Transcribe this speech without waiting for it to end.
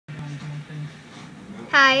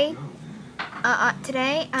Hi,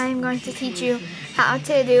 today I'm going to teach you how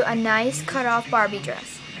to do a nice cut-off Barbie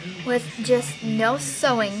dress with just no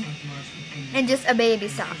sewing and just a baby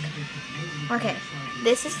sock. Okay,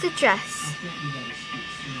 this is the dress.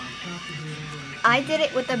 I did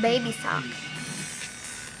it with a baby sock.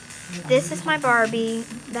 This is my Barbie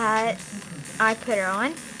that I put her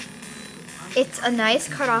on. It's a nice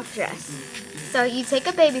cut-off dress. So you take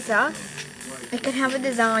a baby sock. It can have a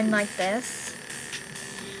design like this.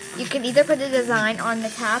 You can either put the design on the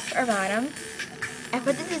top or bottom. I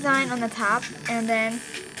put the design on the top, and then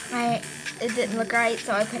it didn't look right,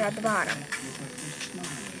 so I put it at the bottom.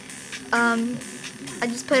 I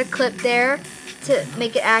just put a clip there to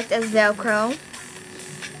make it act as Velcro.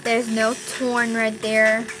 There's no torn right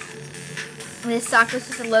there. This sock was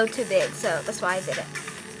just a little too big, so that's why I did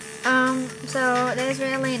it. So there's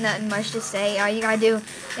really nothing much to say. All you gotta do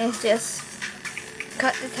is just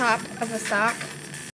cut the top of a sock